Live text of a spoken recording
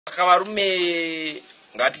Takavarume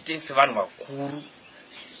ngatite sevanhu vakuru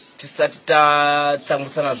tisati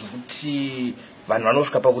tatsamwisana zvokuti vanhu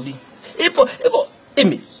vanosvika pakudi ipo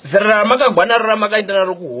imi zera ramakagwana ramakaenda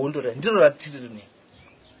naro kuhondo ndiro ratiri rine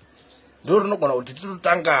ndiro rinogona kuti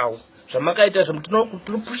titotangawo zvamakaita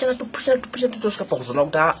topushana totosvika pakuzona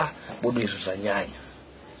kuti bodo izvi zvanyanya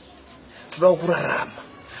toda kurarama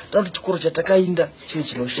toda kuti chikoro chatakainda chive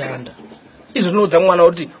chinoshanda izvo zvinodza mwana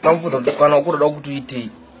kuti mamubvunza kuti kana ukuroda kuti uitei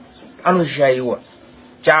anoshayiwa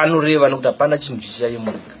chaanoreva nokuti hapana chinhu chishayi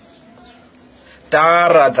munyika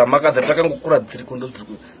tara dzamaka dzatakangokura dziriko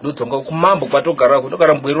ndodzonga kumambo kwatogara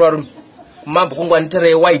kundogara mbweru varume kumambo kungwanitera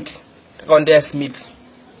yewhite takaonda yasmith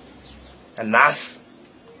nhasi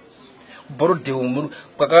borodheu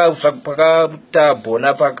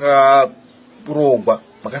kwakatabhona pakarogwa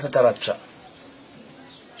makasatara tsva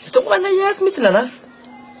zitonguvana yasmith nanhasi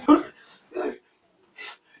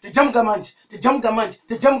Tajamuka manje,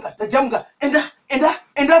 tajamuka. Enda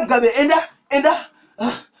Mugabe, enda.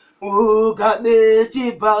 Mugabe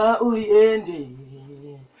chiba uyende.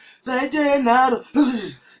 Saite naro.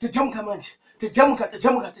 Tajamuka manje,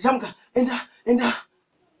 tajamuka. Enda.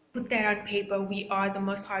 Put that on paper, we are the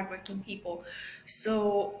most hardworking people.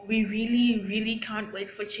 So we really can't wait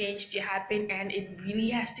for change to happen, and it really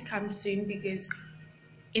has to come soon, because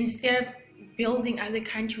instead of building other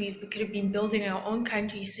countries, we could have been building our own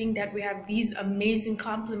country, seeing that we have these amazing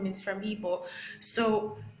compliments from people.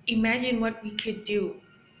 So imagine what we could do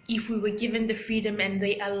if we were given the freedom and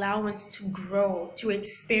the allowance to grow, to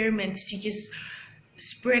experiment, to just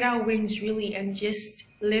spread our wings really and just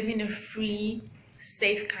live in a free,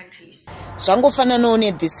 safe countries.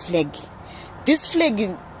 This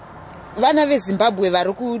flag vana veZimbabwe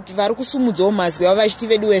vari kusumudzawo mazwi avo vachiti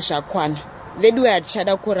veduwe zvakwana, veduwe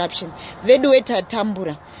hatichada corruption, veduwe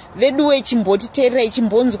tatambura, veduwe chimbotiteerera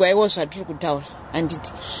chimbonzwaiwo zvatiri kutaura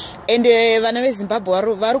handiti. Ende vana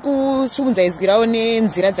veZimbabwe vari kusumudza izwi ravo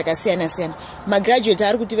nenzira dzakasiyana siyana. Magraduate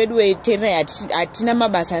ari kuti veduwe teererai hatina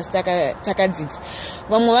mabasa asi takadzidza.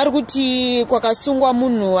 Vamwe vari kuti kwakasungwa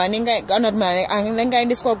munhu anenge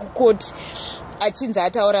aendeswa kukoti achinzi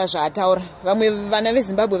ataura zvaataura. Vamwe vana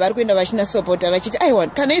veZimbabwe vari kuenda vachina supporta vachiti aiwa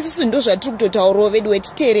kana isusu ndo zvatiri kutotaurawo veduwe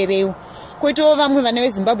titeerereiwo. Koitawo vamwe vana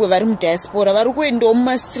veZimbabwe vari mudiaspora vari kuendawo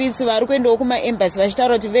mumastreets, vari kuendawo kumaembassy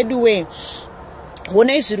vachitaura kuti veduwe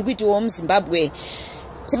honai zviri kuitiwawo muZimbabwe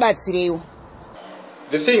tibatsireiwo.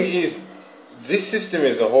 The thing is, this system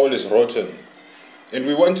as a whole is rotten, and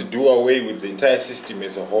we want to do away with the entire system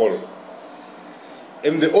as a whole.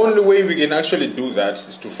 And the only way we can actually do that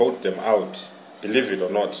is to vote them out, believe it or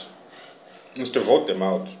not. Is to vote them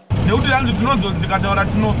out.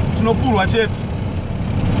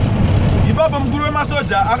 Ibaba mkuru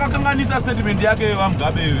wemasoja akakanganisa statement yake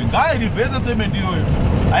waMugabe iwe ngaye reverse statement iyoyo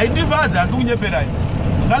haindifadza andikunyeperai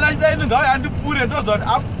kana chidaini ngaye andipfure ndozoti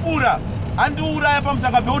apfura andiuraya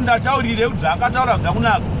pamusaka peuti ndataurire kuti zvaakataura zvina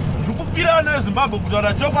kunaka. Ndikufira vana veZimbabwe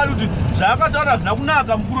kutaura chokwadi kuti zvaakataura zvina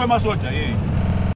kunaka mukuru wemasoja yeye.